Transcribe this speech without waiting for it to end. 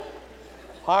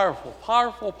Powerful,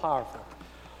 powerful, powerful.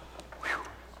 Whew.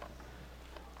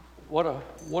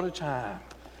 What a time.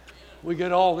 We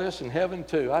get all this in heaven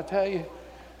too. I tell you,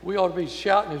 we ought to be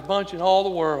shouting this bunch in all the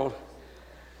world.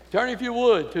 Turn, if you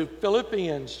would, to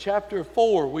Philippians chapter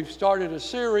 4. We've started a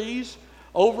series,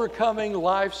 Overcoming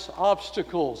Life's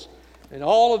Obstacles. And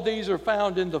all of these are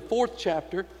found in the 4th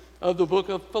chapter of the book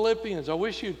of Philippians. I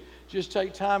wish you'd just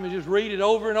take time and just read it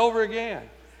over and over again.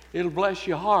 It'll bless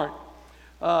your heart.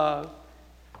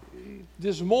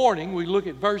 This morning we look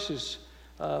at verses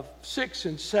 6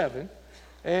 and 7,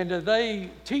 and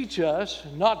they teach us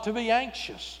not to be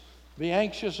anxious. Be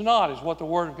anxious not is what the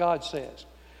Word of God says.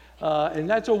 And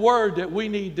that's a word that we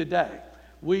need today.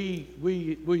 We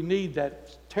need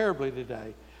that terribly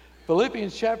today.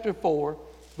 Philippians chapter 4,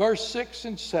 verse 6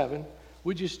 and 7.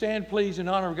 Would you stand, please, in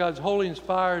honor of God's holy,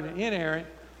 inspired, and inerrant,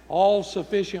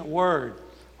 all-sufficient Word.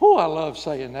 Oh, I love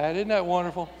saying that. Isn't that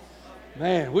wonderful?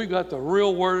 Man, we've got the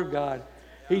real Word of God.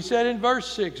 He said in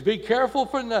verse 6, "Be careful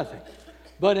for nothing,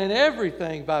 but in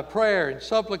everything by prayer and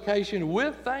supplication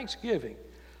with thanksgiving,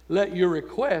 let your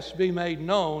requests be made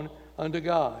known unto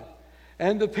God.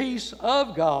 And the peace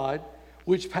of God,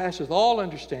 which passeth all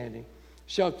understanding,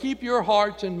 shall keep your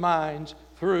hearts and minds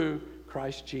through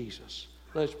Christ Jesus."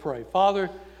 Let's pray. Father,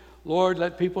 Lord,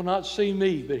 let people not see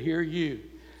me, but hear you.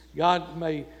 God,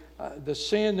 may the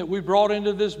sin that we brought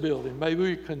into this building, may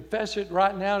we confess it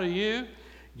right now to you,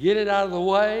 get it out of the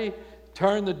way,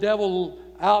 turn the devil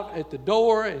out at the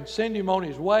door and send him on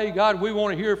his way. God, we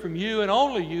want to hear from you and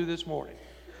only you this morning.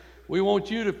 We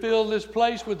want you to fill this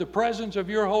place with the presence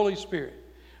of your Holy Spirit.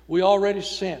 We already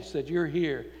sense that you're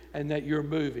here and that you're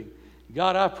moving.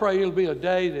 God, I pray it'll be a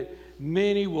day that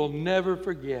many will never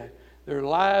forget. Their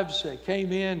lives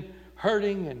came in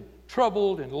hurting and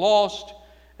troubled and lost,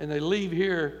 and they leave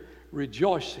here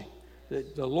rejoicing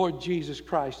that the Lord Jesus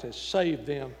Christ has saved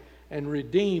them and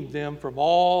redeemed them from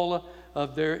all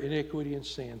of their iniquity and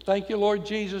sin. Thank you, Lord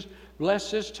Jesus.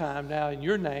 Bless this time now in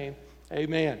your name.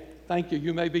 Amen. Thank you.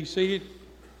 You may be seated.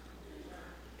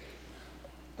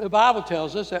 The Bible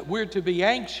tells us that we're to be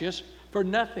anxious for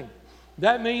nothing.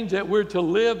 That means that we're to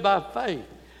live by faith.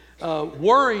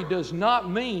 Worry does not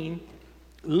mean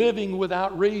living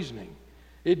without reasoning.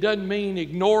 It doesn't mean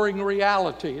ignoring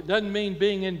reality. It doesn't mean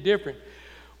being indifferent.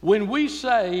 When we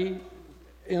say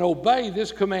and obey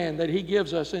this command that he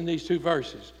gives us in these two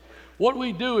verses, what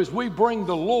we do is we bring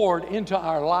the Lord into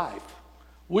our life.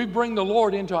 We bring the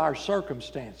Lord into our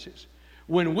circumstances.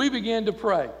 When we begin to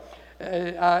pray,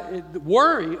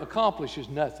 worry accomplishes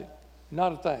nothing,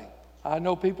 not a thing. I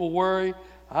know people worry.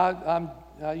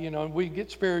 We get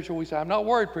spiritual. We say, "I'm not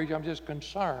worried, preacher. I'm just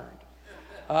concerned."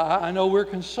 I know we're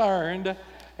concerned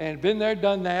and been there,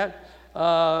 done that.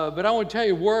 But I want to tell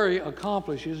you, worry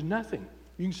accomplishes nothing.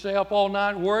 You can stay up all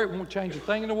night and worry. It won't change a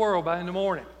thing in the world by in the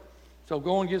morning. So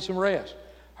go and get some rest.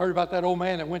 Heard about that old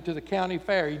man that went to the county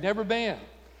fair. He'd never been.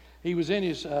 He was in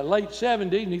his late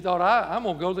 70s, and he thought, I'm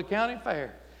going to go to the county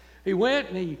fair. He went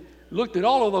and he looked at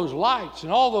all of those lights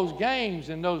and all those games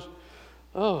and those,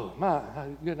 oh my,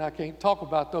 I can't talk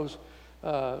about those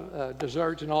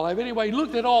desserts and all that. But anyway, he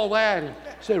looked at all that and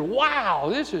said, wow,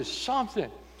 this is something.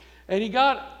 And he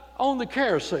got on the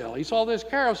carousel. He saw this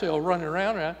carousel running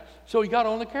around, so he got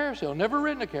on the carousel. Never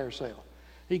ridden a carousel.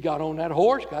 He got on that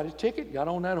horse, got his ticket, got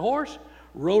on that horse,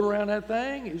 rode around that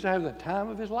thing. He was having the time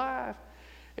of his life.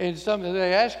 And something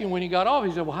they asked him when he got off,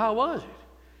 he said, well, how was it?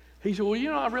 He said,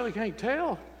 well, I really can't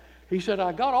tell. He said,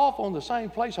 I got off on the same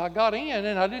place I got in,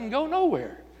 and I didn't go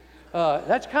nowhere.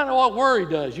 That's kind of what worry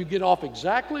does. You get off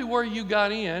exactly where you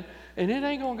got in, and it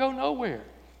ain't going to go nowhere.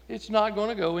 It's not going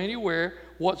to go anywhere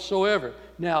whatsoever.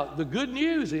 Now, the good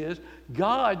news is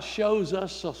God shows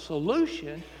us a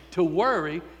solution to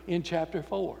worry in chapter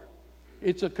 4.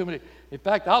 It's a commitment. In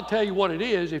fact, I'll tell you what it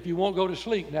is if you won't go to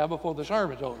sleep now before the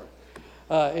sermon's over.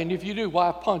 And if you do,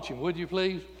 why punch him, would you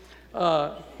please?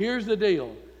 Here's the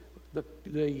deal.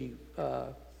 The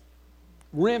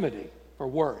remedy for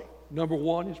worry. Number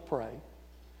one is pray.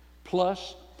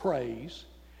 Plus praise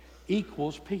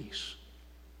equals peace.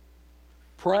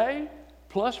 Pray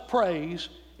plus praise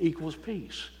equals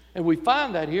peace. And we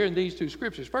find that here in these two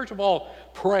scriptures. First of all,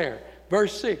 prayer.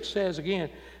 Verse 6 says again,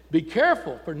 be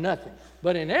careful for nothing,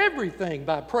 but in everything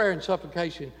by prayer and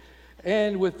supplication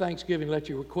and with thanksgiving let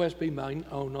your requests be made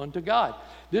known unto God.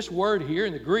 This word here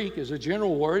in the Greek is a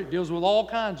general word. It deals with all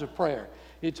kinds of prayer.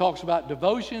 It talks about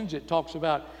devotions. It talks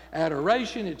about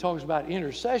adoration. It talks about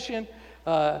intercession.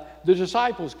 The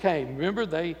disciples came. Remember,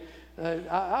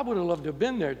 I would have loved to have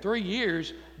been there. 3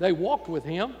 years, they walked with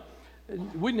him.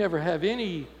 We never have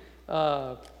any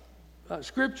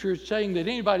scriptures saying that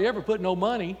anybody ever put no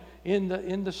money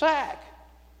in the sack.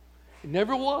 It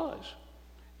never was.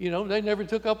 They never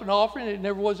took up an offering. It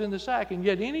never was in the sack. And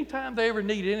yet anytime they ever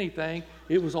needed anything,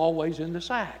 it was always in the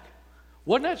sack.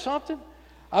 Wasn't that something?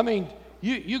 I mean,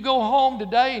 you go home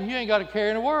today and you ain't got a care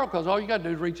in the world because all you got to do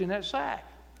is reach in that sack.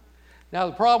 Now,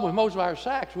 the problem with most of our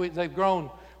sacks, they've grown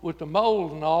with the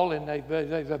mold and all, and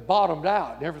they've bottomed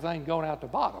out, and everything going out the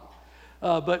bottom.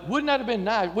 But wouldn't that have been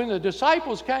nice? When the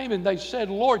disciples came and they said,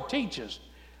 Lord, teach us,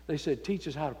 they said, teach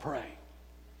us how to pray.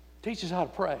 Teach us how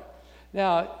to pray.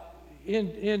 Now,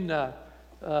 in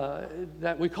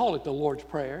that we call it the Lord's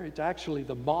Prayer. It's actually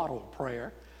the model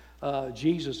prayer.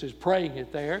 Jesus is praying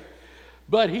it there.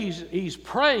 But he's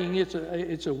praying,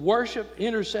 it's a worship,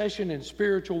 intercession, and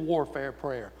spiritual warfare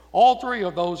prayer. All three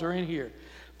of those are in here.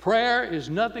 Prayer is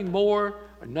nothing more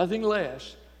or nothing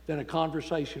less than a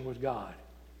conversation with God.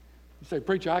 You say,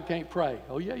 preacher, I can't pray.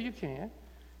 Oh, yeah, you can.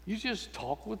 You just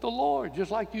talk with the Lord, just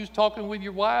like you was talking with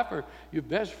your wife or your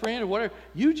best friend or whatever.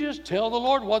 You just tell the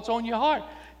Lord what's on your heart.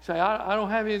 Say, I don't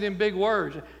have any of them big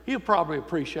words. He'll probably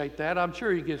appreciate that. I'm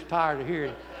sure he gets tired of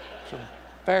hearing some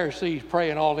Pharisees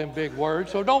praying all them big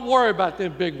words. So don't worry about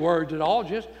them big words at all.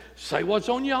 Just say what's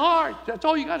on your heart. That's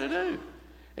all you got to do.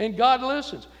 And God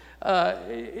listens.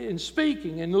 In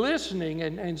speaking and listening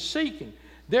and seeking,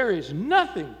 there is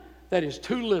nothing that is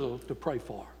too little to pray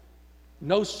for.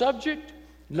 No subject,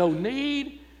 no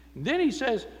need. And then he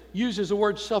uses the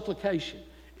word supplication.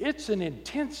 It's an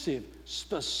intensive,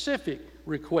 specific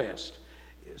request.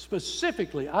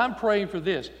 Specifically, I'm praying for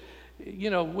this.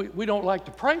 We don't like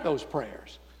to pray those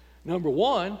prayers. Number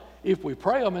one, if we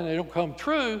pray them and they don't come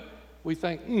true, we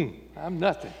think, I'm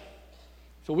nothing.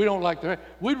 So we don't like to.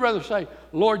 We'd rather say,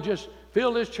 Lord, just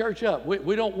fill this church up.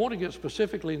 We don't want to get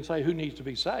specifically and say who needs to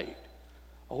be saved.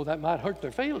 Oh, that might hurt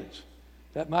their feelings.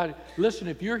 Listen,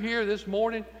 if you're here this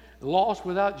morning, lost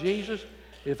without Jesus,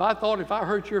 if I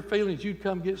hurt your feelings, you'd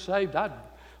come get saved,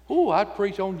 I'd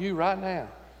preach on you right now.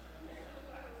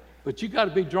 But you got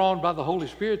to be drawn by the Holy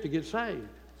Spirit to get saved.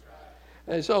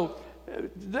 And so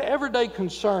the everyday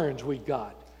concerns we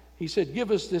got, he said,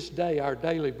 give us this day our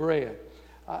daily bread.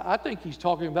 I think he's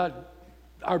talking about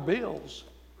our bills,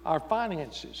 our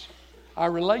finances,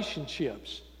 our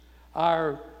relationships,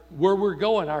 where we're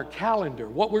going, our calendar,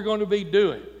 what we're going to be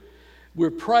doing.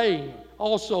 We're praying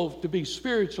also to be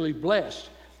spiritually blessed.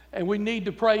 And we need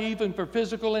to pray even for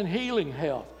physical and healing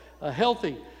health, a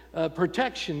healthy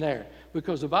protection there.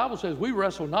 Because the Bible says we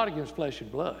wrestle not against flesh and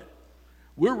blood.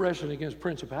 We're wrestling against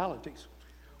principalities.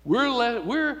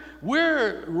 We're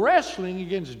wrestling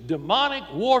against demonic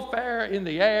warfare in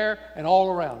the air and all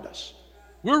around us.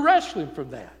 We're wrestling from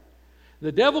that.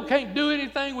 The devil can't do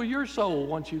anything with your soul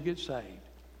once you get saved.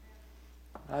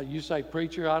 You say,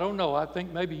 preacher, I don't know. I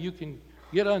think maybe you can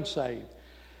get unsaved.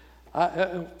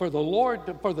 For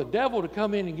the devil to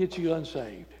come in and get you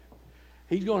unsaved,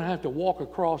 he's going to have to walk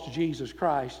across Jesus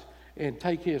Christ and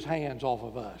take his hands off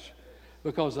of us.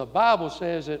 Because the Bible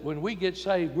says that when we get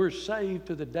saved, we're saved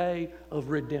to the day of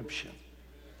redemption.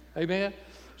 Amen?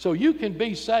 So you can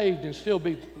be saved and still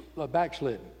be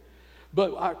backslidden.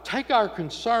 But take our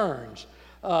concerns,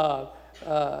 the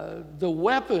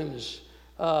weapons.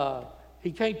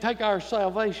 He can't take our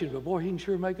salvation, but boy, he can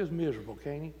sure make us miserable,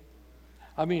 can't he?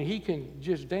 I mean, he can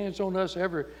just dance on us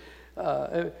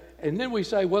and then we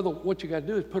say, well, what you got to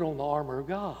do is put on the armor of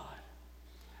God.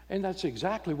 And that's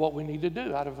exactly what we need to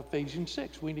do out of Ephesians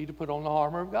 6. We need to put on the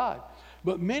armor of God.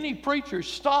 But many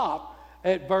preachers stop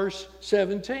at verse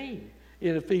 17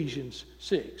 in Ephesians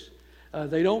 6.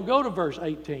 They don't go to verse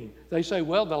 18. They say,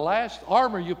 well, the last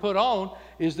armor you put on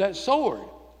is that sword.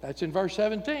 That's in verse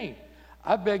 17.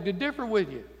 I beg to differ with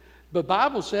you. The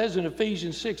Bible says in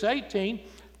Ephesians 6:18,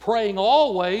 praying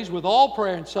always with all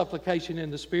prayer and supplication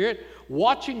in the Spirit,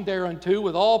 watching thereunto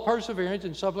with all perseverance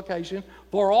and supplication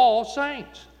for all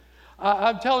saints.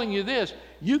 I'm telling you this,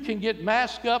 you can get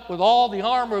masked up with all the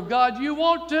armor of God you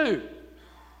want to.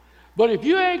 But if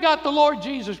you ain't got the Lord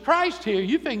Jesus Christ here,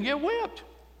 you can get whipped.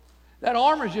 That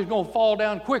armor is just going to fall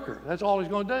down quicker. That's all he's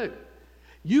going to do.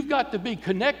 You've got to be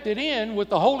connected in with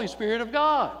the Holy Spirit of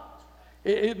God.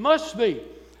 It must be.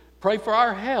 Pray for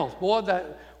our health. Boy,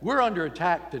 we're under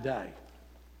attack today.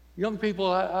 Young people,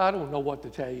 I don't know what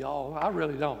to tell y'all. I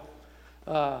really don't.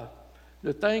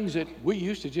 The things that we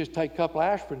used to just take a couple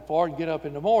aspirin for and get up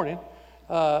in the morning,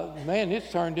 man,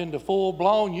 it's turned into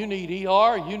full-blown. You need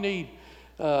ER, you need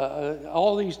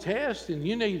all these tests, and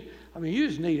you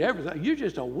just need everything. You're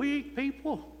just a weak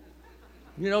people.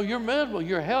 You're miserable,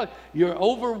 you're healthy, you're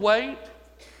overweight,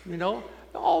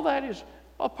 all that is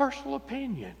a personal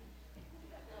opinion.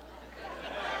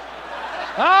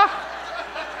 Huh?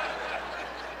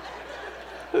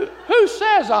 Who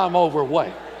says I'm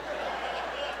overweight?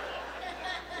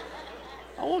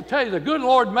 I want to tell you, the good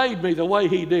Lord made me the way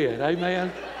He did.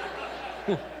 Amen.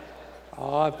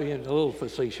 Oh, I'm being a little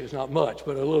facetious, not much,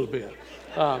 but a little bit.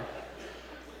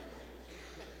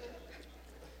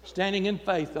 Standing in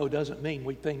faith, though, doesn't mean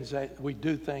we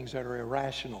do things that are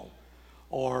irrational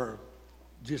or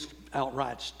just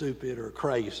outright stupid or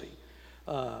crazy.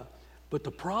 But the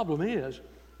problem is,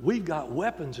 we've got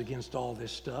weapons against all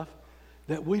this stuff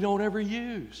that we don't ever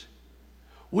use.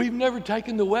 We've never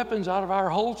taken the weapons out of our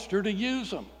holster to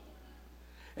use them.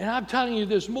 And I'm telling you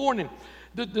this morning,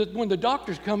 when the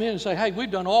doctors come in and say, hey, we've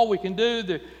done all we can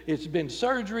do, it's been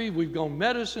surgery, we've gone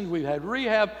medicine, we've had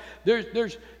rehab,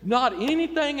 there's not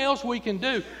anything else we can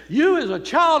do. You as a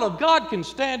child of God can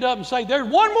stand up and say, there's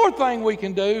one more thing we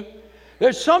can do.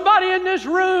 There's somebody in this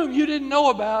room you didn't know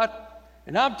about.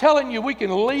 And I'm telling you, we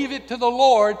can leave it to the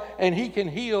Lord and He can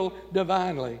heal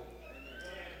divinely.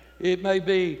 It may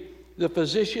be the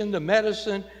physician, the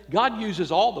medicine. God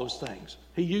uses all those things.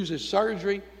 He uses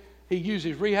surgery. He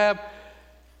uses rehab.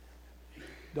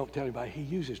 Don't tell anybody, He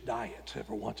uses diets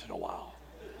every once in a while.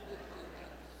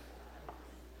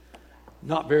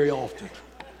 Not very often.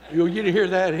 You hear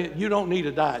that? You don't need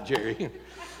a diet, Jerry.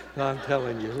 I'm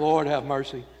telling you, Lord have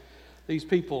mercy. These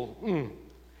people,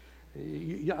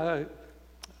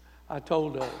 I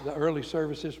told the early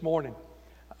service this morning,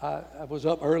 I was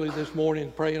up early this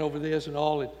morning praying over this and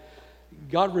all, and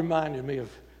God reminded me of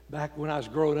back when I was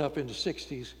growing up in the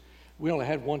 60s. We only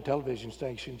had one television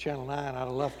station, Channel 9 out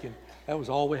of Lufkin. That was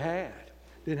all we had.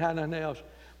 Didn't have nothing else.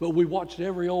 But we watched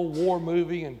every old war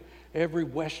movie and every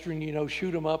Western,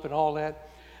 shoot 'em up and all that.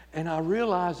 And I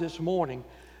realized this morning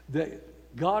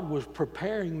that God was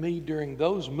preparing me during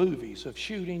those movies of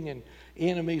shooting and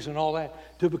enemies and all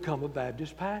that to become a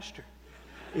Baptist pastor.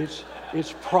 It's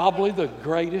probably the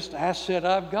greatest asset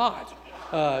I've got,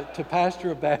 to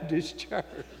pastor a Baptist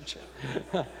church.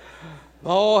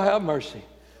 Oh, have mercy.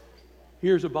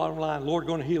 Here's the bottom line. Lord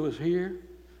going to heal us here,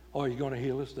 or He's going to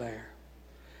heal us there.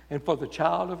 And for the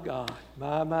child of God,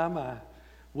 my.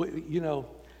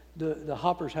 The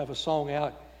Hoppers have a song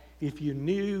out. If you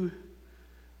knew,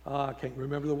 I can't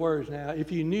remember the words now.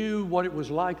 If you knew what it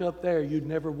was like up there, you'd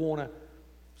never want to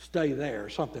stay there, or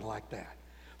something like that.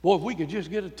 Boy, if we could just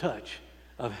get a touch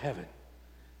of heaven.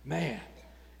 Man,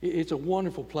 it's a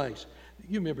wonderful place.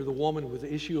 You remember the woman with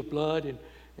the issue of blood, and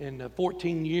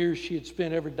 14 years she had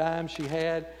spent every dime she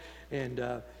had, and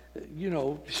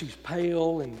she's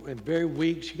pale and very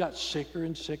weak. She got sicker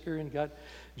and sicker and got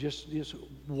just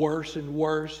worse and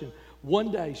worse. And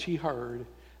one day she heard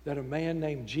that a man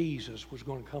named Jesus was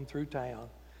going to come through town,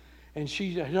 and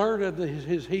she had heard of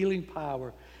his healing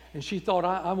power, and she thought,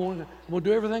 I'm going to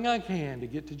do everything I can to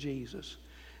get to Jesus.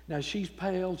 Now, she's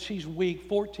pale, she's weak,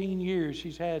 14 years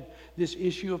she's had this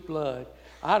issue of blood.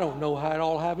 I don't know how it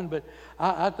all happened, but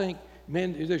I think,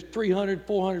 man, there's 300,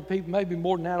 400 people, maybe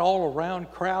more than that, all around,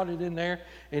 crowded in there.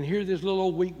 And here this little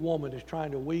old weak woman is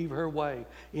trying to weave her way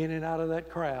in and out of that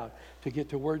crowd to get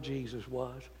to where Jesus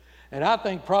was. And I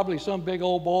think probably some big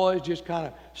old boys just kind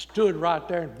of stood right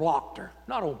there and blocked her.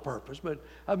 Not on purpose, but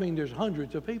I mean, there's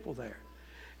hundreds of people there.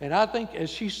 And I think as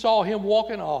she saw him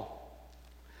walking off,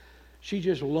 she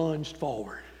just lunged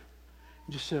forward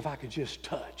and just said, if I could just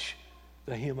touch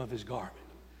the hem of his garment.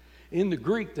 In the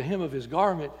Greek, the hem of his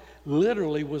garment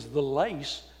literally was the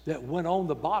lace that went on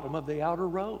the bottom of the outer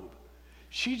robe.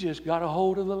 She just got a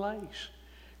hold of the lace.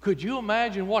 Could you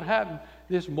imagine what happened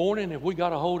this morning if we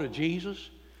got a hold of Jesus?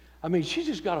 I mean, she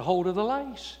just got a hold of the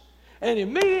lace. And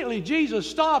immediately Jesus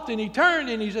stopped and He turned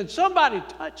and He said, somebody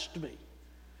touched me.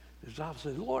 The disciples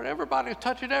said, Lord, everybody's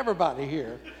touching everybody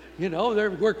here.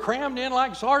 We're crammed in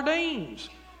like sardines.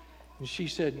 And she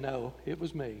said, no, it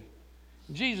was me.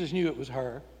 And Jesus knew it was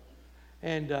her.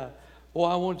 And I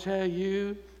want to tell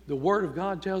you, the Word of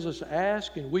God tells us,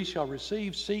 ask and we shall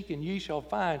receive, seek and ye shall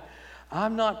find.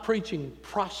 I'm not preaching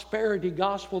prosperity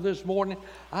gospel this morning.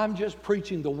 I'm just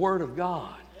preaching the Word of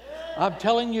God. I'm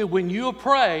telling you, when you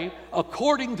pray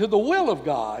according to the will of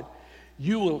God,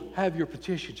 you will have your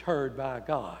petitions heard by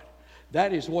God.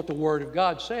 That is what the Word of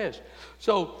God says.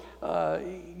 So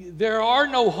there are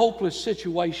no hopeless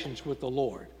situations with the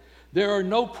Lord. There are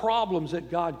no problems that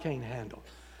God can't handle.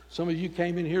 Some of you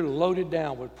came in here loaded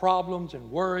down with problems and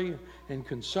worry and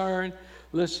concern.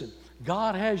 Listen,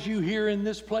 God has you here in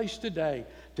this place today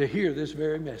to hear this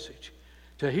very message,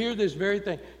 to hear this very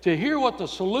thing, to hear what the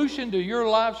solution to your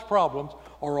life's problems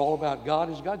are all about. God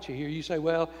has got you here. You say,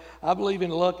 well, I believe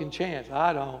in luck and chance.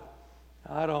 I don't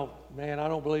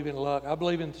believe in luck. I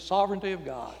believe in the sovereignty of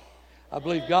God. I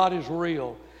believe God is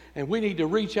real. And we need to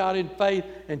reach out in faith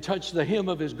and touch the hem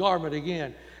of His garment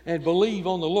again and believe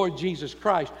on the Lord Jesus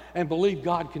Christ and believe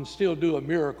God can still do a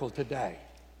miracle today.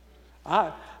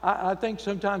 I think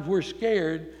sometimes we're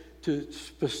scared to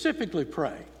specifically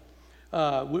pray.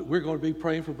 We're going to be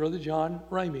praying for Brother John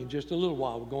Ramey in just a little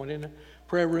while. We're going in the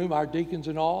prayer room, our deacons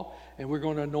and all, and we're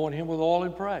going to anoint him with oil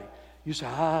and pray. You say,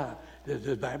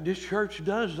 the Baptist church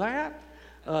does that?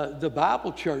 The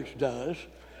Bible church does,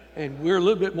 and we're a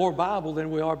little bit more Bible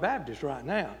than we are Baptist right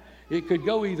now. It could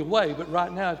go either way, but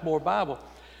right now it's more Bible.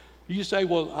 You say,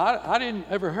 well, I didn't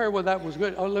ever hear whether that was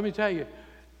good. Oh, let me tell you,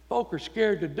 folk are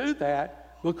scared to do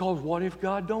that because what if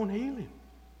God don't heal him?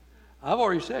 I've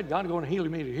already said God's going to heal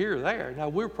him either here or there. Now,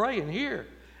 we're praying here,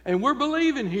 and we're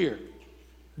believing here.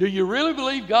 Do you really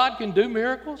believe God can do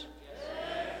miracles?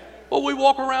 Yes. Well, we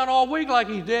walk around all week like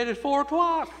he's dead at 4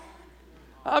 o'clock.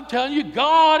 I'm telling you,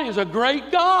 God is a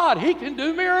great God. He can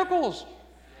do miracles.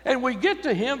 And we get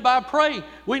to him by praying.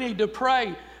 We need to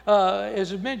pray,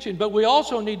 as I mentioned, but we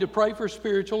also need to pray for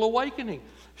spiritual awakening.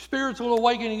 Spiritual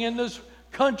awakening in this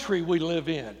country we live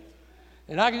in.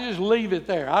 And I can just leave it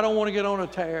there. I don't want to get on a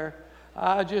tear.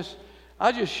 I just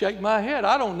shake my head.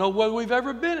 I don't know whether we've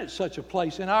ever been at such a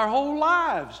place in our whole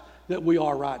lives that we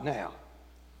are right now.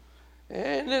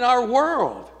 And in our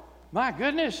world, my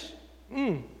goodness.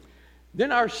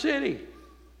 Then our city.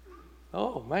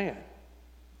 Oh, man.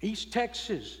 East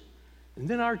Texas. And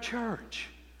then our church.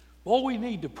 Well, we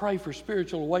need to pray for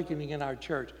spiritual awakening in our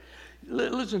church.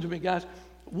 Listen to me, guys.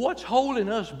 What's holding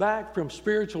us back from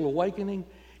spiritual awakening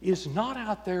is not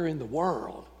out there in the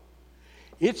world.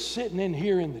 It's sitting in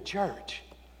here in the church.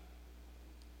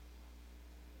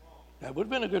 That would have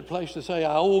been a good place to say,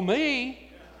 oh, me.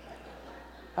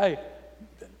 Hey,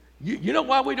 you know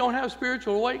why we don't have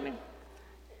spiritual awakening?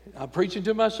 I'm preaching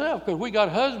to myself because we got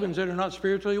husbands that are not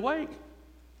spiritually awake.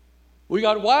 We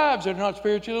got wives that are not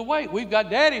spiritually awake. We've got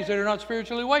daddies that are not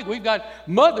spiritually awake. We've got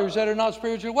mothers that are not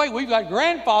spiritually awake. We've got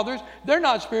grandfathers, they're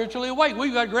not spiritually awake.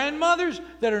 We've got grandmothers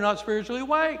that are not spiritually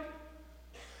awake.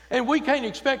 And we can't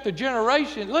expect a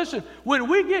generation. Listen, when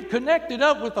we get connected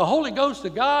up with the Holy Ghost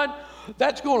of God,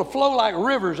 that's going to flow like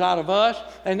rivers out of us,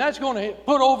 and that's going to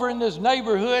put over in this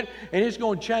neighborhood, and it's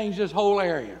going to change this whole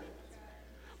area.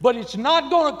 But it's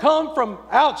not going to come from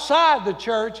outside the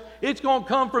church. It's going to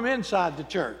come from inside the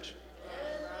church.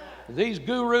 These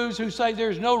gurus who say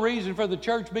there's no reason for the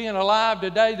church being alive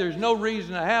today, there's no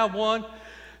reason to have one.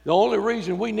 The only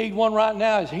reason we need one right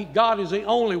now is God is the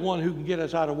only one who can get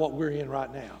us out of what we're in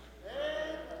right now.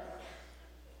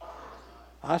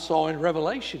 I saw in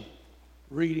Revelation,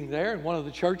 reading there in one of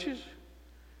the churches,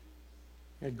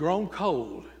 it had grown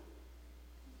cold.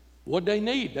 What did they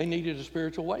need? They needed a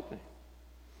spiritual awakening.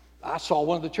 I saw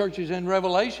one of the churches in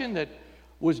Revelation that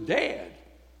was dead.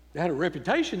 They had a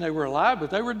reputation they were alive,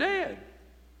 but they were dead.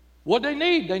 What they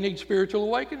need? They need spiritual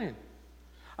awakening.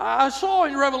 I saw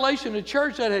in Revelation a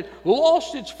church that had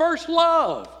lost its first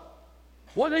love.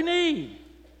 What do they need?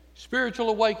 Spiritual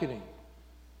awakening.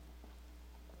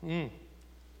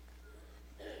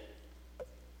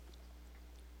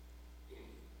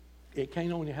 It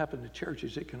can't only happen to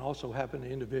churches, it can also happen to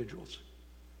individuals.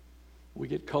 We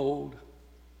get cold.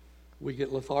 We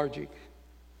get lethargic.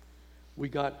 We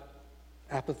got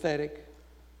apathetic.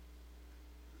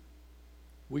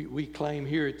 We claim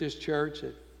here at this church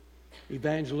that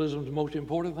evangelism is the most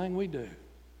important thing we do.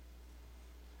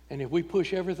 And if we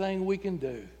push everything we can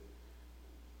do,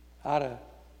 out of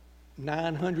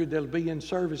 900 that'll be in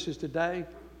services today,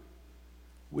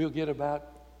 we'll get about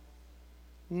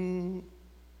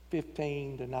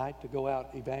 15 tonight to go out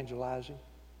evangelizing.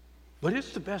 But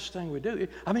it's the best thing we do.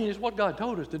 I mean, it's what God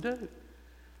told us to do.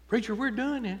 Preacher, we're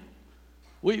doing it.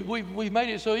 We've made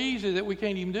it so easy that we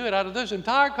can't even do it. Out of this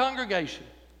entire congregation,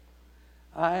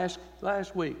 I asked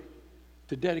last week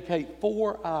to dedicate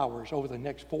 4 hours over the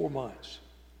next 4 months.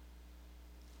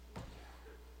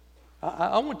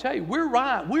 I want to tell you, we're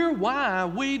why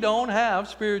we don't have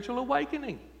spiritual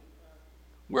awakening.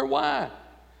 We're why.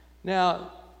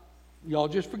 Now, y'all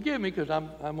just forgive me because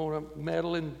I'm going to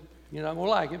meddle and I'm going to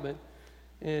like it, but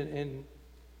and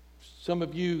some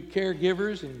of you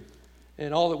caregivers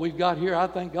and all that we've got here, I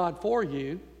thank God for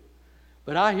you.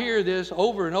 But I hear this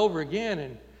over and over again,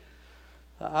 and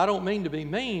I don't mean to be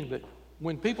mean, but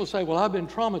when people say, well, I've been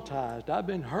traumatized, I've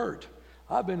been hurt,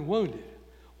 I've been wounded,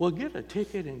 well, get a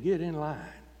ticket and get in line.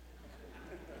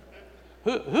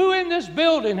 Who in this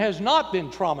building has not been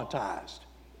traumatized?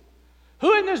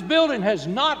 Who in this building has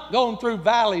not gone through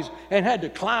valleys and had to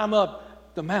climb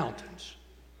up the mountains?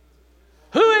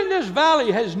 Who in this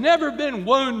valley has never been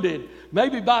wounded,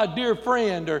 maybe by a dear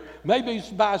friend or maybe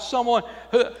by someone?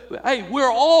 Hey, we're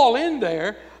all in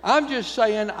there. I'm just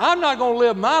saying I'm not going to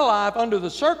live my life under the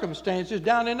circumstances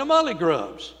down in the mully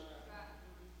grubs.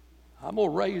 I'm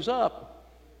going to raise up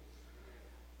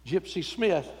Gypsy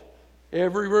Smith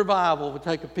Every revival would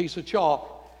take a piece of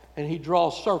chalk and he'd draw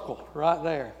a circle right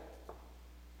there.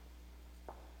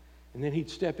 And then he'd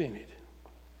step in it.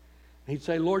 He'd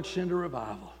say, Lord, send a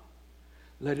revival.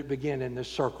 Let it begin in this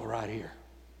circle right here.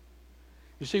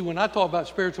 You see, when I talk about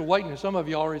spiritual awakening, some of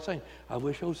you are already saying, I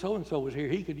wish old so-and-so was here.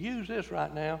 He could use this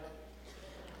right now.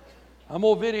 I'm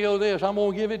going to video this. I'm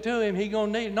going to give it to him. He's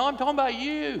going to need it. No, I'm talking about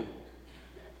you.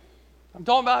 I'm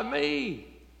talking about me.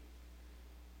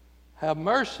 Have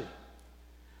mercy.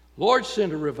 Lord,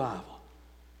 send a revival.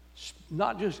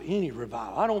 Not just any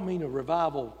revival. I don't mean a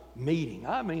revival meeting.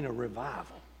 I mean a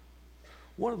revival.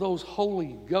 One of those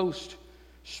Holy Ghost,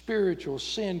 spiritual,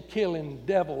 sin-killing,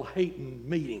 devil-hating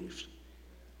meetings.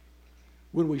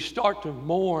 When we start to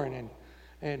mourn,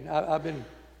 and I've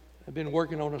been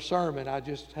working on a sermon. I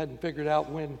just hadn't figured out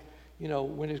when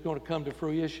it's going to come to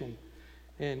fruition.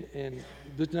 And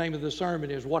the name of the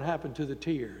sermon is What Happened to the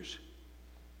Tears?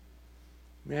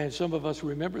 Man, some of us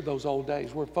remember those old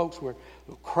days where folks were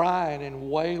crying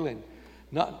and wailing,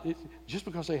 not just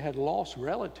because they had lost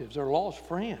relatives or lost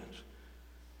friends.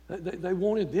 They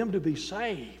wanted them to be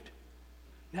saved.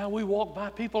 Now we walk by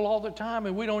people all the time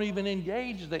and we don't even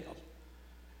engage them.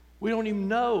 We don't even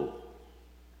know.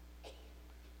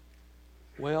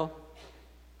 Well,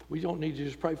 we don't need to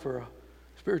just pray for a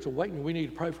spiritual awakening. We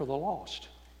need to pray for the lost.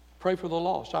 Pray for the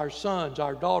lost, our sons,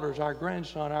 our daughters, our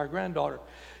grandson, our granddaughter.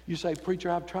 You say,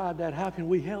 preacher, I've tried that. How can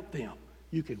we help them?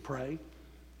 You can pray.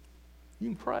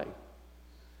 You can pray.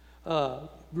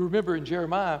 Remember in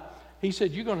Jeremiah, he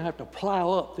said, you're going to have to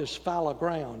plow up this fallow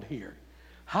ground here.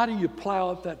 How do you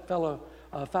plow up that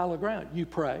fallow ground? You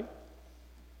pray.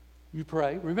 You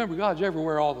pray. Remember, God's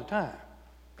everywhere all the time.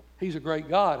 He's a great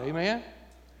God. Amen?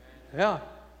 Yeah.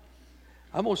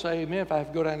 I'm going to say amen if I have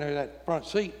to go down there to that front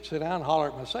seat, sit down and holler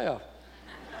at myself.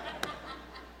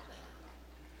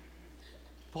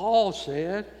 Paul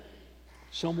said,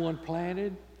 someone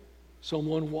planted,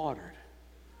 someone watered.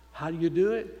 How do you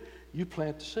do it? You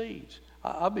plant the seeds.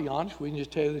 I'll be honest, we can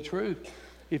just tell you the truth.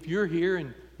 If you're here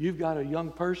and you've got a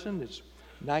young person that's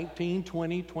 19,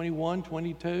 20, 21,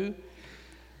 22,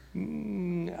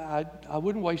 I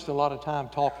wouldn't waste a lot of time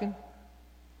talking.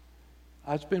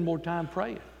 I'd spend more time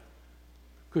praying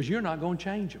because you're not going to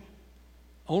change them.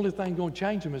 Only thing going to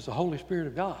change them is the Holy Spirit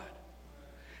of God.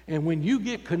 And when you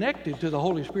get connected to the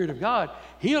Holy Spirit of God,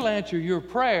 He'll answer your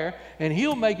prayer and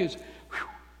He'll make it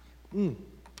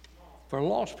for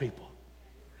lost people.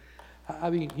 I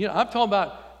mean, I'm talking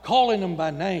about calling them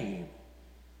by name.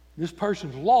 This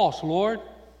person's lost, Lord.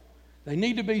 They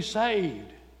need to be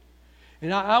saved.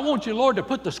 And I want you, Lord, to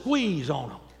put the squeeze on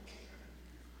them.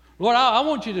 Lord, I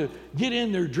want you to get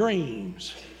in their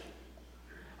dreams.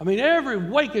 I mean, every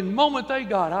waking moment they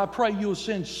got, I pray you'll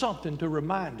send something to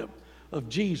remind them of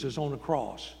Jesus on the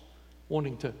cross,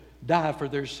 wanting to die for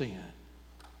their sin.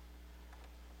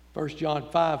 1 John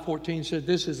 5:14 said,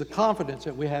 this is the confidence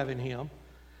that we have in Him,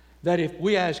 that if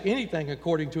we ask anything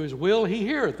according to His will, He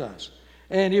heareth us.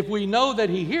 And if we know that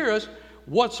He hears us,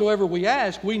 whatsoever we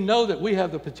ask, we know that we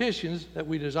have the petitions that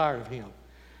we desire of Him.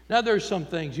 Now, there's some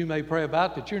things you may pray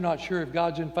about that you're not sure if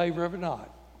God's in favor of or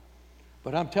not.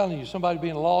 But I'm telling you, somebody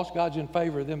being lost, God's in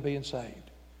favor of them being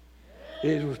saved.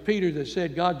 It was Peter that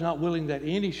said, God's not willing that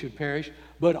any should perish,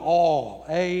 but all,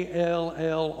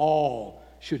 A-L-L, all,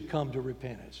 should come to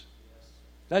repentance.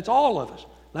 That's all of us.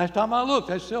 Last time I looked,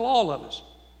 that's still all of us.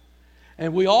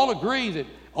 And we all agree that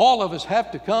all of us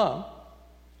have to come.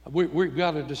 We've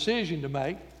got a decision to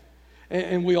make.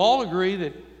 And we all agree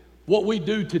that what we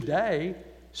do today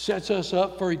sets us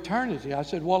up for eternity. I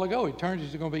said a while ago, eternity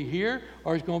is going to be here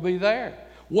or it's going to be there.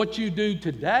 What you do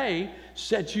today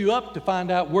sets you up to find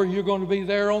out where you're going to be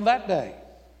there on that day.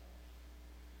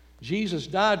 Jesus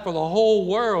died for the whole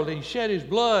world and He shed His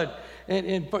blood and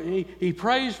he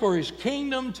prays for His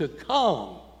kingdom to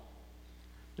come.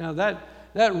 Now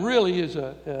that really is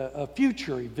a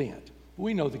future event.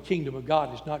 We know the kingdom of God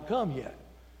has not come yet.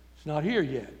 It's not here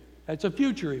yet. That's a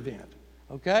future event,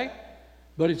 okay?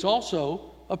 But it's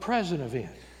also a present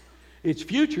event. It's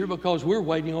future because we're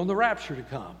waiting on the rapture to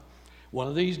come. One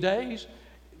of these days,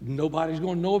 nobody's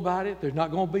going to know about it. There's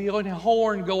not going to be any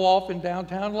horn go off in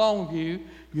downtown Longview.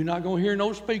 You're not going to hear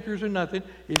no speakers or nothing.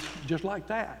 It's just like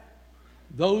that.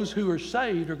 Those who are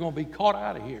saved are going to be caught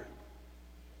out of here.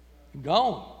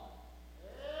 Gone.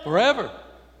 Forever.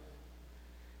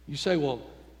 You say, well,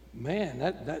 man,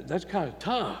 that's kind of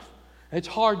tough. It's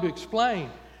hard to explain.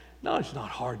 No, it's not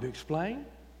hard to explain.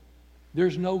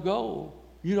 There's no goal.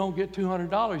 You don't get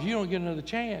 $200. You don't get another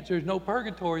chance. There's no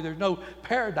purgatory. There's no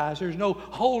paradise. There's no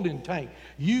holding tank.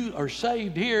 You are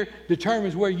saved here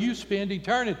determines where you spend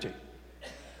eternity.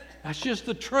 That's just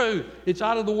the truth. It's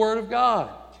out of the Word of God.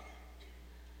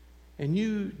 and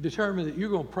you determine that you're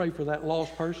going to pray for that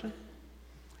lost person,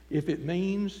 if it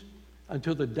means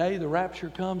until the day the rapture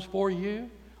comes for you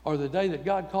or the day that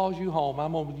God calls you home,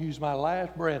 I'm going to use my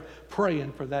last breath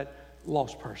praying for that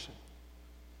lost person.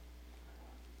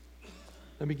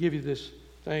 Let me give you this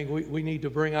thing. We need to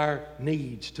bring our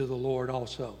needs to the Lord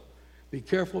also. Be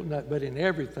careful, but in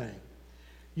everything.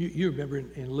 You remember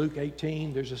in Luke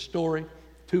 18, there's a story,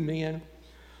 two men.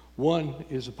 One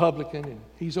is a publican, and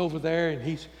he's over there, and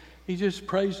he's just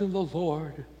praising the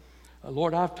Lord.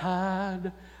 Lord, I've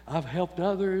tithed, I've helped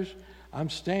others, I'm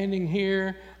standing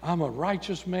here, I'm a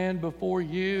righteous man before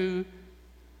you.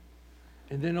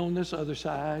 And then on this other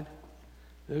side,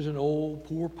 there's an old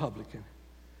poor publican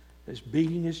that's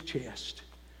beating his chest,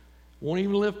 won't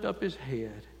even lift up his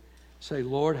head, say,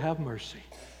 Lord, have mercy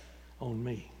on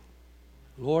me.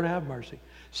 Lord, have mercy.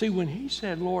 See, when he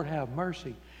said, Lord, have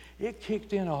mercy, it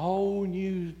kicked in a whole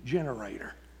new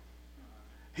generator.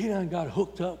 He done got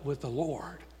hooked up with the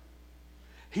Lord.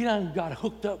 He done got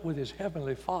hooked up with his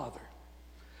heavenly Father.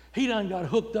 He done got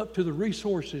hooked up to the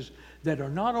resources that are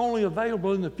not only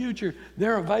available in the future,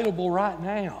 they're available right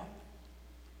now.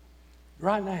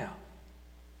 Right now.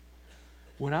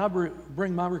 When I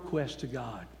bring my request to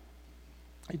God,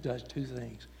 it does two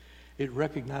things. It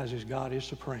recognizes God is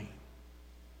supreme.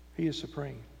 He is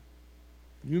supreme.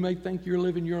 You may think you're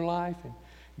living your life and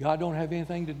God don't have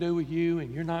anything to do with you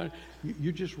and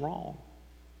you're just wrong.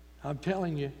 I'm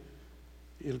telling you,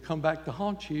 it'll come back to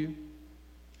haunt you.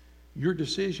 Your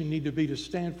decision need to be to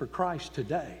stand for Christ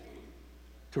today,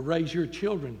 to raise your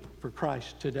children for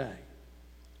Christ today.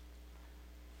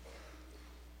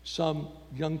 Some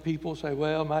young people say,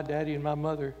 well, my daddy and my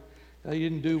mother, they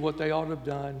didn't do what they ought to have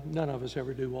done. None of us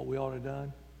ever do what we ought to have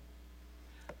done.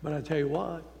 But I tell you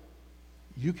what,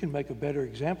 you can make a better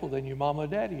example than your mama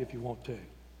and daddy if you want to.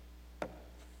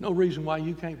 No reason why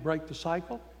you can't break the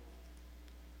cycle.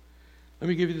 Let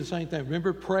me give you the same thing.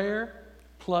 Remember, prayer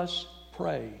plus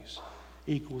praise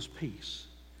equals peace.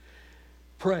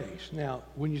 Praise. Now,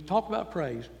 when you talk about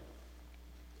praise,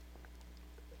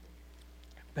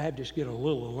 Baptists get a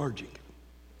little allergic.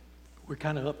 We're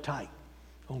kind of uptight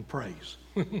on praise.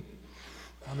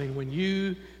 I mean, when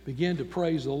you begin to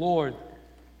praise the Lord,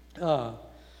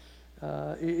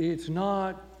 it's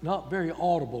not very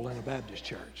audible in a Baptist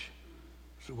church.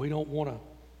 So we don't want to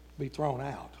be thrown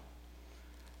out.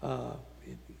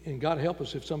 And God help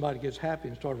us if somebody gets happy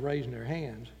and starts raising their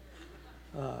hands.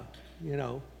 I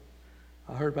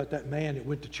heard about that man that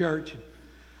went to church. And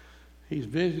he's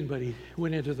visiting, but he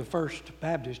went into the First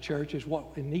Baptist Church. It's what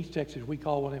in East Texas we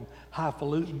call one of them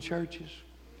highfalutin churches.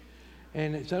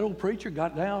 And it's that old preacher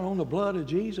got down on the blood of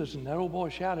Jesus, and that old boy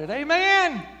shouted,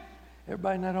 "Amen!"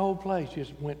 Everybody in that whole place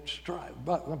just went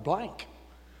blank.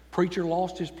 Preacher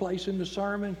lost his place in the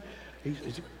sermon.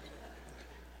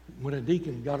 When a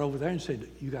deacon got over there and said,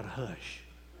 "You got to hush.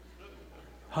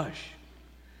 Hush."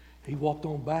 He walked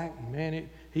on back, and man,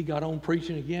 he got on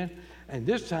preaching again. And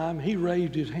this time he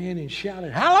raised his hand and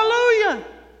shouted, "Hallelujah!"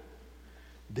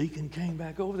 Deacon came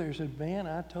back over there and said, "Man,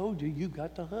 I told you, you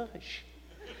got to hush."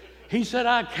 He said,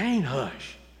 "I can't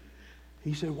hush."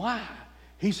 He said, "Why?"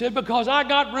 He said, "Because I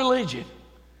got religion."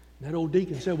 And that old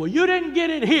deacon said, "Well, you didn't get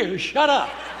it here. Shut up."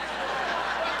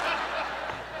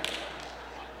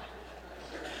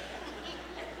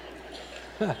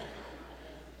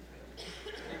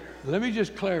 Let me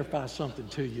just clarify something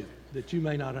to you that you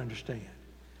may not understand.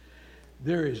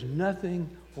 There is nothing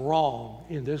wrong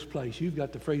in this place. You've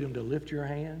got the freedom to lift your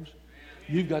hands.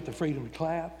 You've got the freedom to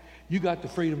clap. You've got the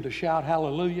freedom to shout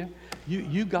hallelujah.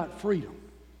 You got freedom.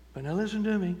 But now listen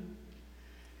to me.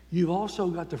 You've also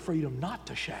got the freedom not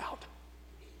to shout.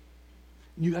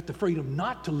 You got the freedom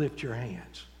not to lift your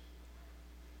hands.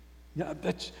 Yeah,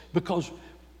 that's because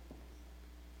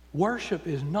worship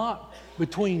is not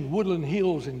between Woodland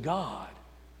Hills and God.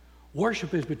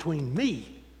 Worship is between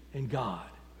me and God.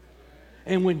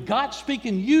 And when God's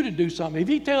speaking you to do something, if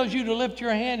He tells you to lift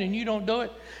your hand and you don't do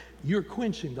it, you're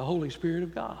quenching the Holy Spirit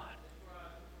of God.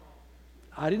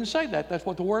 I didn't say that. That's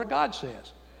what the Word of God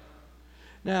says.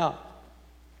 Now,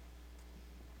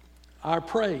 our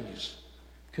praise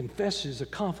confesses the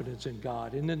confidence in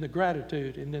God, and then the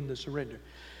gratitude, and then the surrender.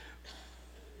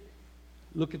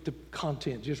 Look at the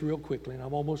content just real quickly, and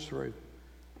I'm almost through.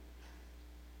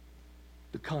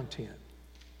 The content.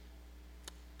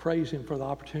 Praise Him for the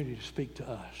opportunity to speak to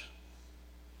us.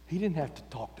 He didn't have to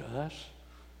talk to us.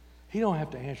 He don't have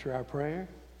to answer our prayer.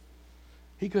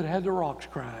 He could have had the rocks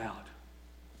cry out.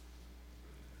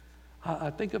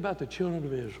 I think about the children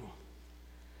of Israel.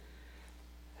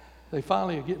 They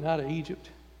finally are getting out of Egypt.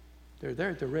 They're there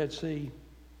at the Red Sea.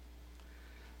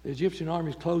 The Egyptian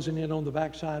army is closing in on the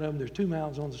backside of them. There's 2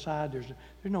 mountains on the side. There's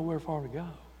nowhere for them to go.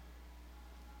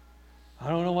 I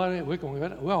don't know why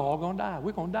we're all going to die.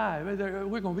 We're going to die.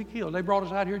 We're going to be killed. They brought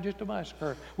us out here just to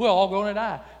massacre. We're all going to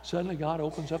die. Suddenly God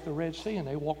opens up the Red Sea and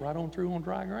they walk right on through on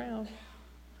dry ground.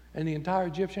 And the entire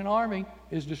Egyptian army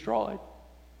is destroyed.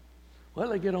 Well,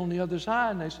 they get on the other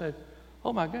side and they said,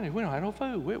 oh my goodness, we don't have no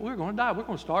food. We're going to die. We're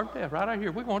going to starve to death right out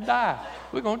here. We're going to die.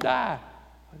 We're going to die.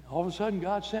 And all of a sudden,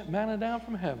 God sent manna down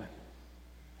from heaven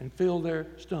and filled their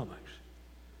stomachs.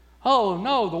 Oh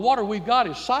no, the water we've got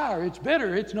is sour. It's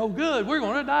bitter. It's no good. We're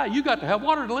going to die. You got to have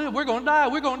water to live. We're going to die.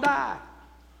 We're going to die.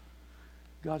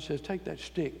 God says, take that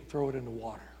stick and throw it in the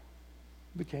water.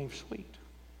 It became sweet.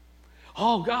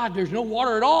 Oh God, there's no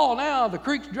water at all now. The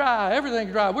creek's dry.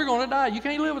 Everything's dry. We're going to die. You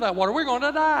can't live without water. We're going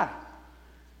to die.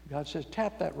 God says,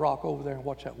 tap that rock over there and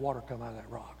watch that water come out of that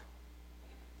rock.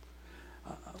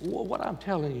 What I'm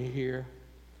telling you here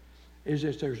is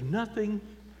that there's nothing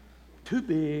too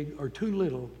big or too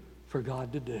little for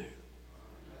God to do.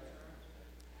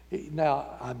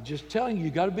 Now, I'm just telling you,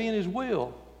 you've got to be in His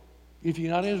will. If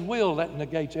you're not in His will, that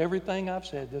negates everything I've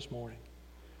said this morning.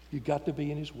 You've got to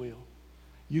be in His will.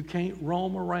 You can't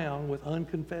roam around with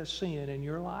unconfessed sin in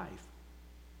your life.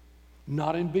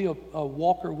 Not and be a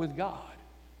walker with God.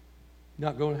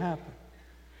 Not going to happen.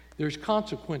 There's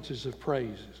consequences of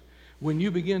praises. When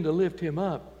you begin to lift Him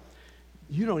up,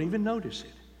 you don't even notice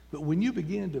it. But when you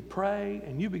begin to pray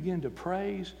and you begin to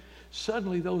praise,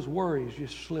 suddenly those worries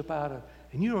just slip out of,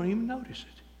 and you don't even notice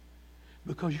it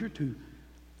because you're too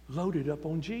loaded up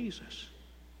on Jesus.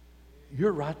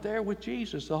 You're right there with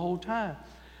Jesus the whole time.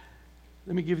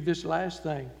 Let me give you this last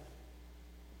thing.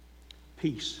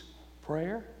 Peace.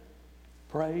 Prayer,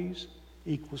 praise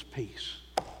equals peace.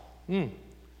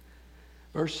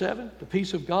 Verse 7, the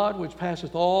peace of God which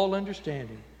passeth all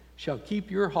understanding shall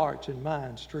keep your hearts and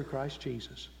minds through Christ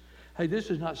Jesus. Hey, this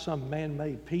is not some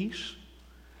man-made peace.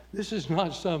 This is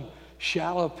not some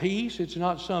shallow peace. It's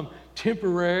not some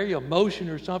temporary emotion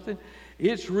or something.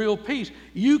 It's real peace.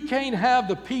 You can't have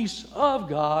the peace of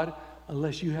God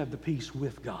unless you have the peace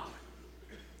with God.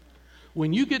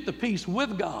 When you get the peace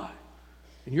with God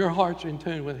and your heart's in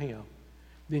tune with Him,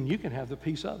 then you can have the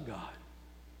peace of God.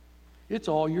 It's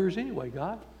all yours anyway,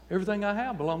 God. Everything I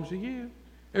have belongs to you.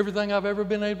 Everything I've ever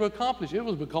been able to accomplish, it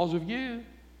was because of you.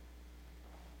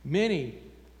 Many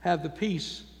have the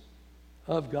peace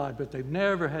of God, but they've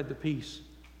never had the peace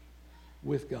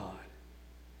with God.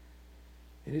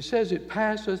 And it says it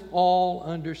passeth all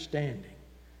understanding.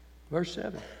 Verse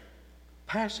 7.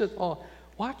 Passeth all.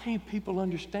 Why can't people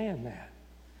understand that?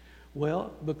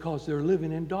 Well, because they're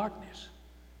living in darkness.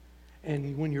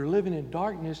 And when you're living in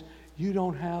darkness, you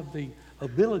don't have the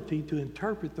ability to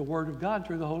interpret the Word of God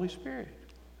through the Holy Spirit.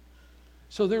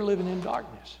 So they're living in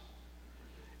darkness.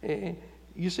 And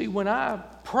you see, when I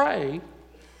pray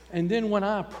and then when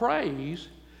I praise,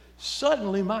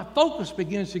 suddenly my focus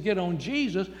begins to get on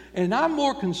Jesus, and I'm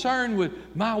more concerned with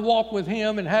my walk with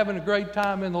Him and having a great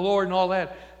time in the Lord and all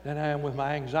that than I am with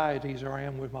my anxieties or I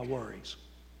am with my worries.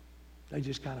 They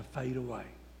just kind of fade away.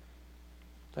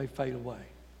 They fade away.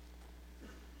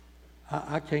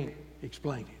 I can't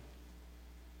explain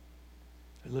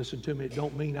it. And listen to me, it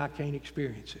don't mean I can't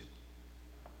experience it.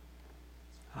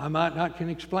 I might not can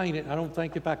explain it. I don't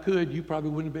think if I could, you probably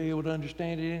wouldn't be able to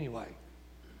understand it anyway.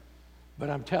 But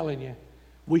I'm telling you,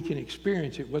 we can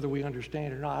experience it whether we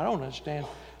understand it or not. I don't understand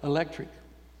electric.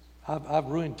 I've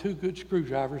ruined 2 good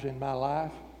screwdrivers in my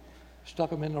life,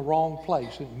 stuck them in the wrong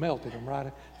place and melted them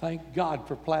right. Thank God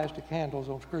for plastic handles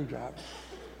on screwdrivers.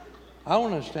 I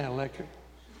don't understand electric,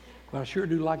 but I sure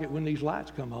do like it when these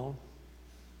lights come on.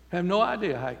 I have no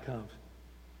idea how it comes.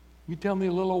 You tell me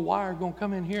a little old wire going to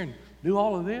come in here and do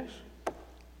all of this?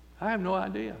 I have no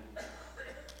idea.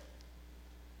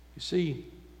 You see,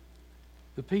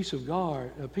 the peace of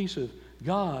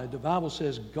God, the Bible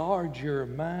says, guard your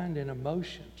mind and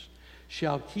emotions,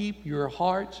 shall keep your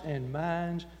hearts and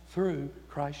minds through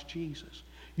Christ Jesus.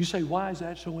 You say, why is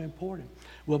that so important?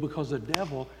 Well, because the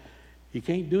devil, he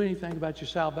can't do anything about your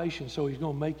salvation, so he's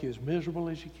going to make you as miserable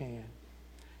as you can.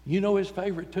 You know his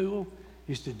favorite tool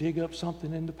is to dig up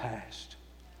something in the past.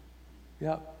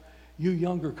 Yep. You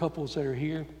younger couples that are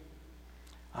here,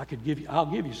 I'll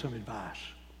give you some advice.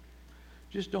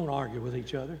 Just don't argue with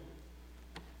each other.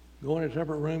 Go in a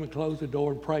separate room and close the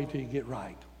door and pray till you get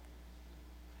right.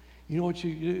 You know what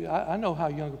you do? I know how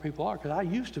younger people are because I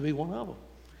used to be one of them.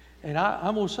 And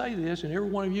I'm going to say this, and every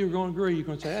one of you are going to agree. You're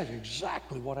going to say, that's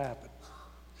exactly what happened.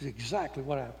 That's exactly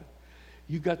what happened.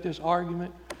 You got this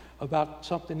argument about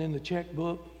something in the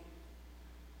checkbook,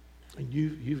 and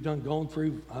you've done gone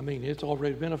through, it's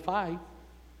already been a fight.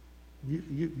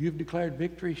 You've declared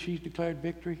victory. She's declared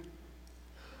victory.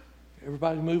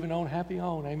 Everybody's moving on, happy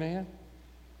on. Amen?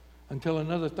 Until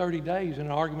another 30 days and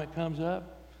an argument comes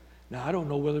up. Now, I don't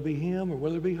know whether it be him or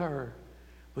whether it be her,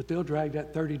 but they'll drag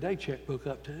that 30-day checkbook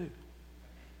up too.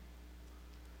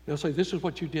 They'll say, this is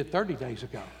what you did 30 days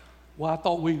ago. Well, I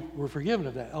thought we were forgiven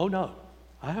of that. Oh, no,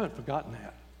 I haven't forgotten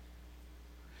that.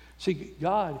 See,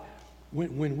 God,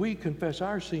 when we confess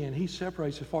our sin, He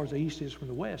separates as far as the east is from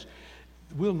the west.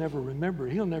 We'll never remember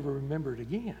it. He'll never remember it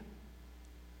again.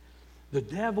 The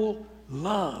devil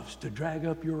loves to drag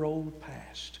up your old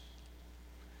past.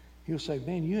 He'll say,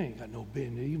 man, you ain't got no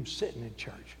business even sitting in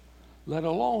church, let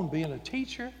alone being a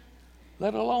teacher,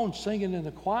 let alone singing in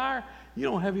the choir. You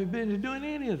don't have any business doing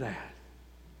any of that.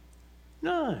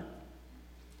 None.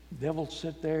 The devil will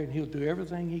sit there and he'll do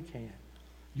everything he can.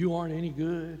 You aren't any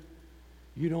good.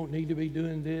 You don't need to be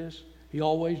doing this. He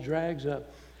always drags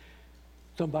up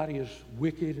somebody as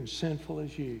wicked and sinful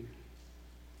as you.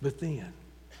 But then,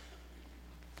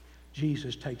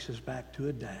 Jesus takes us back to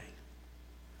a day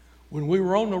when we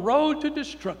were on the road to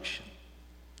destruction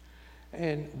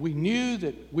and we knew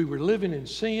that we were living in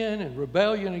sin and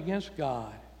rebellion against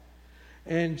God,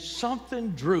 and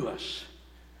something drew us.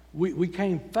 We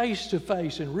came face to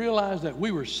face and realized that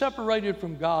we were separated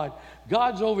from God.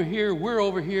 God's over here, we're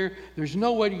over here. There's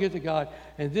no way to get to God.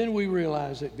 And then we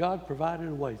realized that God provided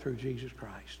a way through Jesus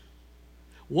Christ.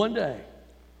 One day,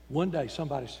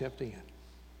 somebody stepped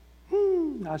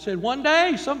in. I said, one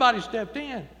day somebody stepped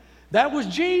in. That was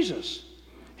Jesus.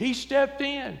 He stepped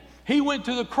in. He went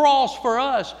to the cross for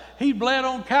us. He bled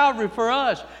on Calvary for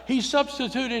us. He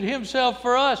substituted Himself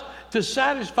for us to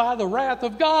satisfy the wrath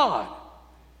of God.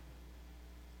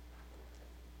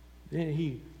 Then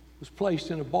He was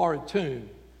placed in a borrowed tomb,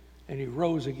 and He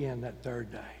rose again that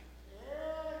third day.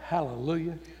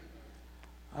 Hallelujah.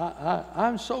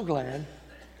 I'm so glad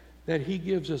that He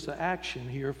gives us the action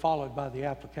here followed by the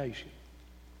application.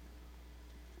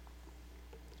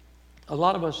 A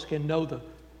lot of us can know the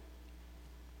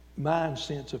mind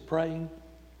sense of praying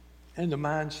and the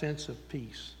mind sense of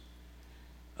peace,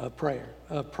 of prayer,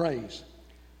 of praise.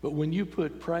 But when you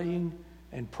put praying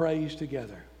and praise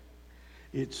together,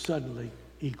 it suddenly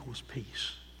equals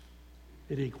peace.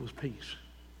 It equals peace.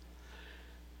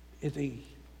 In the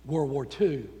World War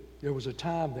II, there was a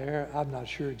time there, I'm not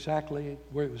sure exactly,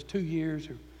 where it was 2 years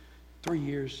or 3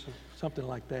 years, something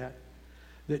like that,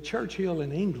 that Churchill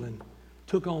in England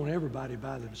took on everybody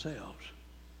by themselves.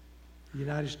 The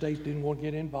United States didn't want to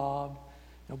get involved.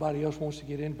 Nobody else wants to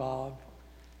get involved.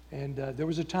 And there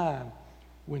was a time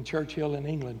when Churchill in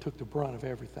England took the brunt of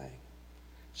everything.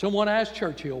 Someone asked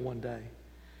Churchill one day,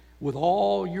 with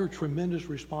all your tremendous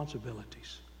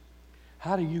responsibilities,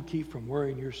 how do you keep from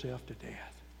worrying yourself to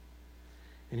death?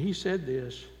 And he said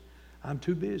this, I'm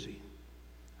too busy.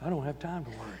 I don't have time to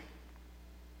worry.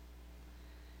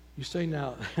 You say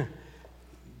now,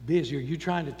 busy, are you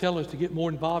trying to tell us to get more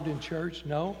involved in church?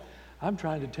 No, I'm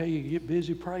trying to tell you to get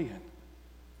busy praying.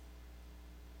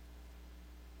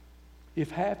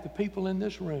 If half the people in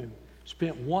this room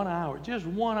spent 1 hour, just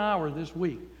 1 hour this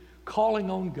week, calling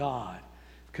on God,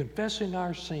 confessing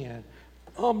our sin,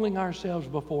 humbling ourselves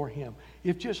before Him,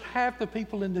 if just half the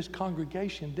people in this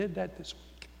congregation did that this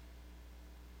week,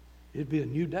 it'd be a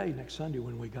new day next Sunday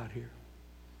when we got here.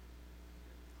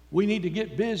 We need to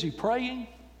get busy praying,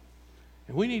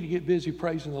 and we need to get busy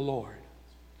praising the Lord.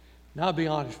 Now, I'll be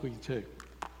honest with you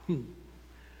too.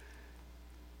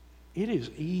 It is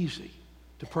easy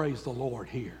to praise the Lord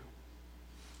here.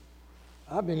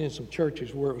 I've been in some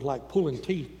churches where it was like pulling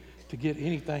teeth to get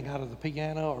anything out of the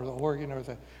piano or the organ or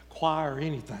the choir or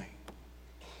anything.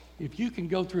 If you can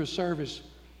go through a service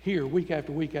here week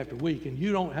after week after week and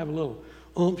you don't have a little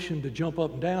umption to jump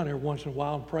up and down every once in a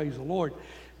while and praise the Lord,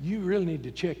 you really need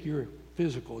to check your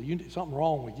physical. Something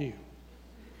wrong with you.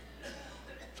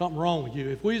 Something wrong with you.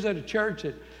 If we was at a church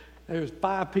that there was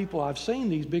 5 people, I've seen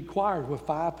these big choirs with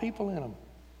 5 people in them.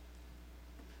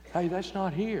 Hey, that's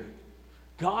not here.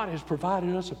 God has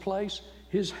provided us a place.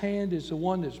 His hand is the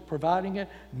one that's providing it,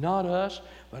 not us.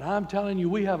 But I'm telling you,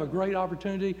 we have a great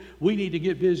opportunity. We need to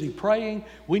get busy praying.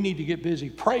 We need to get busy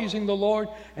praising the Lord.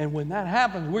 And when that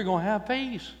happens, we're going to have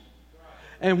peace.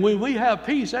 And when we have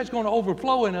peace, that's going to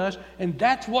overflow in us. And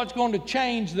that's what's going to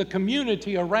change the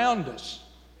community around us.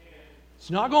 It's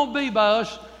not going to be by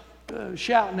us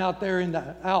shouting out there in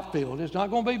the outfield. It's not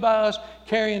going to be by us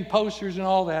carrying posters and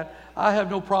all that. I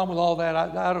have no problem with all that.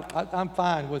 I'm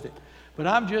fine with it. But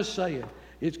I'm just saying,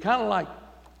 it's kind of like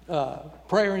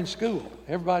prayer in school.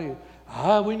 Everybody,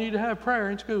 we need to have prayer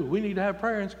in school. We need to have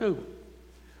prayer in school.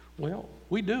 Well,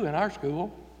 we do in our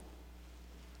school.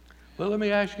 But let me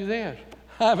ask you this.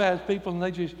 I've asked people and they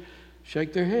just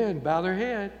shake their head and bow their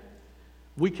head.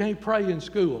 We can't pray in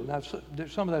school. Now,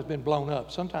 some of that's been blown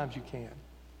up. Sometimes you can.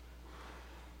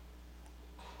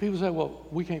 People say, well,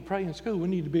 we can't pray in school. We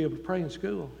need to be able to pray in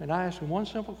school. And I ask them one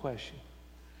simple question.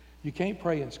 You can't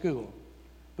pray in school,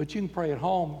 but you can pray at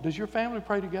home. Does your family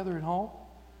pray together at home?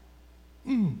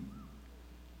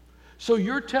 So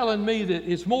you're telling me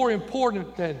that it's more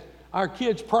important that our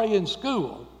kids pray in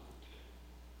school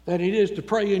than it is to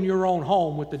pray in your own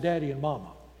home with the daddy and mama.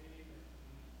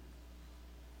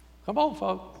 Come on,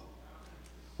 folks.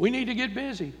 We need to get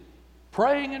busy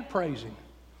praying and praising.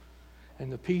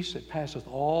 And the peace that passeth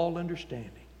all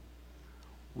understanding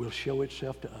will show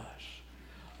itself to us.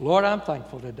 Lord, I'm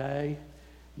thankful today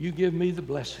you give me the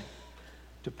blessing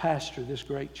to pastor this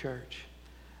great church.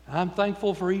 I'm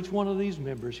thankful for each one of these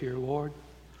members here, Lord.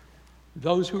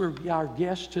 Those who are our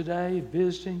guests today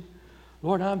visiting.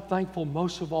 Lord, I'm thankful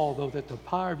most of all, though, that the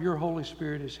power of your Holy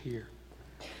Spirit is here.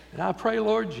 And I pray,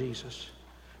 Lord Jesus,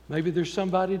 maybe there's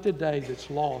somebody today that's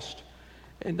lost,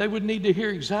 and they would need to hear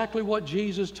exactly what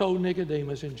Jesus told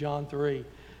Nicodemus in John 3.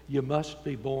 You must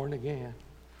be born again.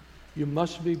 You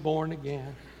must be born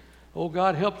again. Oh,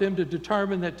 God, help them to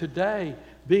determine that today,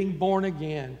 being born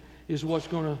again is what's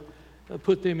going to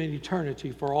put them in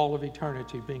eternity, for all of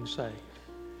eternity, being saved.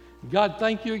 God,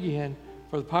 thank you again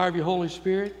for the power of your Holy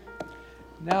Spirit.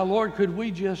 Now, Lord, could we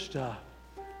just bow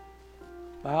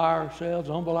ourselves,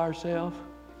 humble ourselves,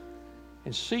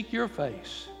 and seek your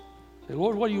face? Say,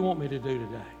 Lord, what do you want me to do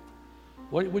today?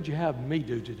 What would you have me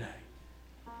do today?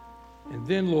 And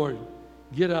then, Lord,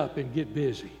 get up and get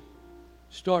busy.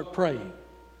 Start praying.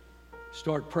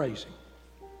 Start praising.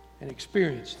 And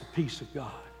experience the peace of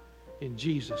God. In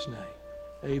Jesus' name,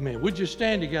 amen. Would you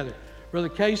stand together? Brother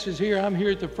Case is here. I'm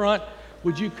here at the front.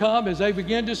 Would you come as they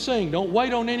begin to sing? Don't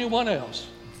wait on anyone else.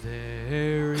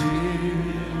 There is a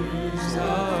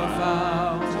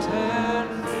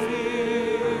fountain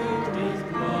filled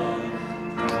with blood,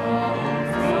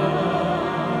 all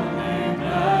from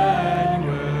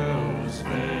Emmanuel's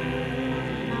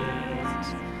veins,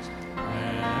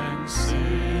 and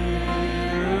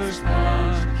sinners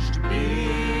plunged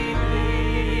beneath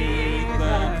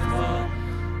that flood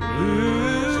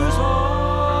lose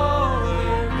all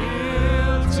their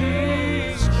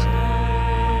guilty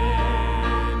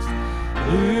stains.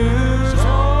 Lose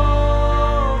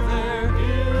all their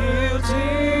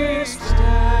guilty stains.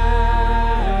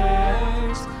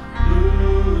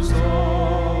 Lose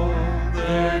all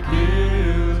their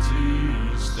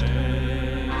guilty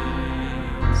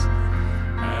stains.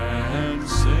 And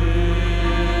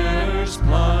sinners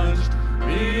plunged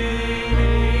beneath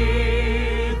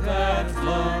that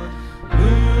flood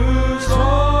lose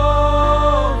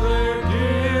all their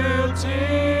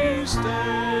guilty stains.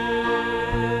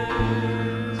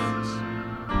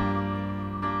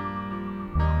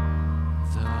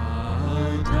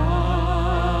 The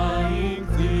dying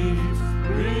thief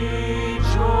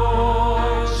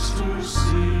rejoiced to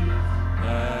see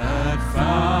that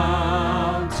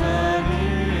fountain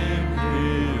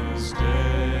in his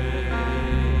day.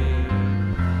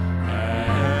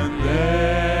 And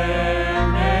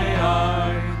there may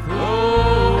I,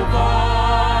 though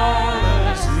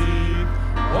vilely,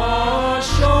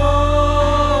 wash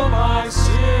all my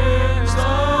sins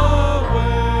away.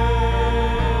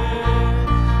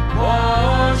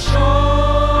 Wash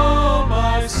all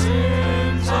my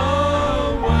sins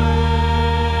away.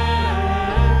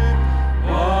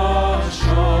 Wash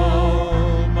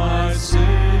all my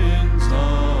sins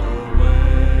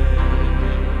away.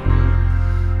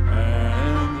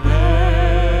 And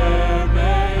there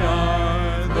may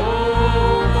I,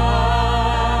 though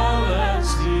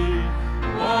vilely,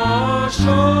 wash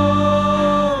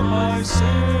all my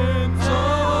sins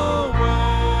away.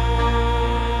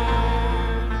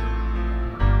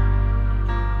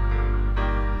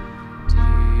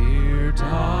 Dear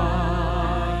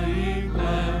dying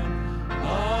Lamb,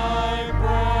 thy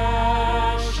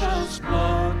precious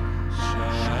blood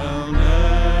shall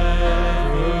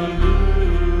never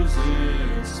lose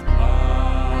its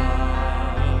power,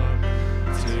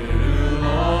 till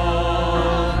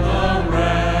all the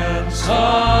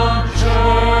ransomed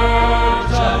church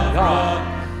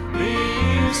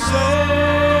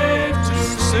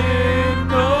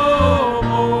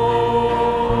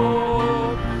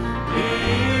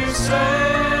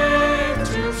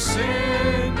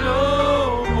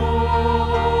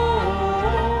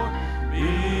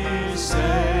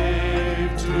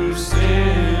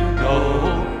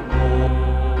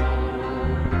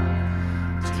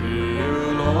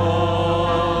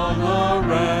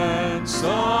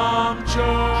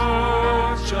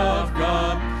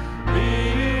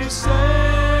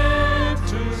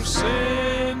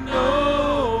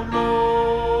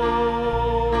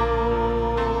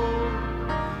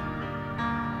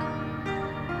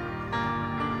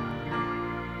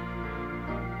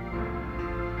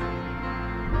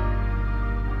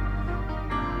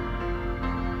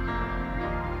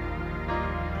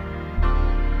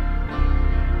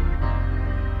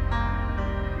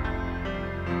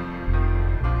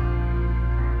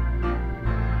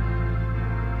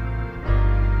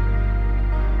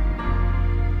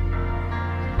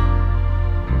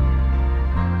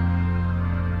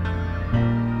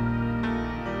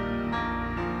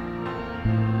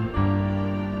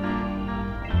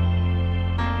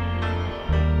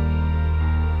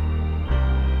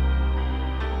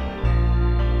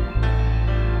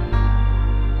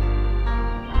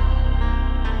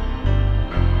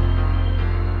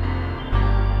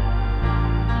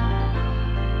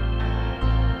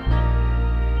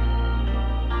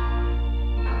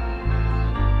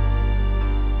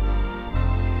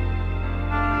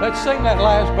Let's sing that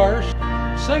last verse.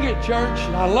 Sing it, church.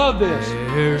 I love this.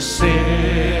 Their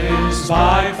sins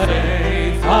by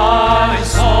faith I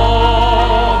saw.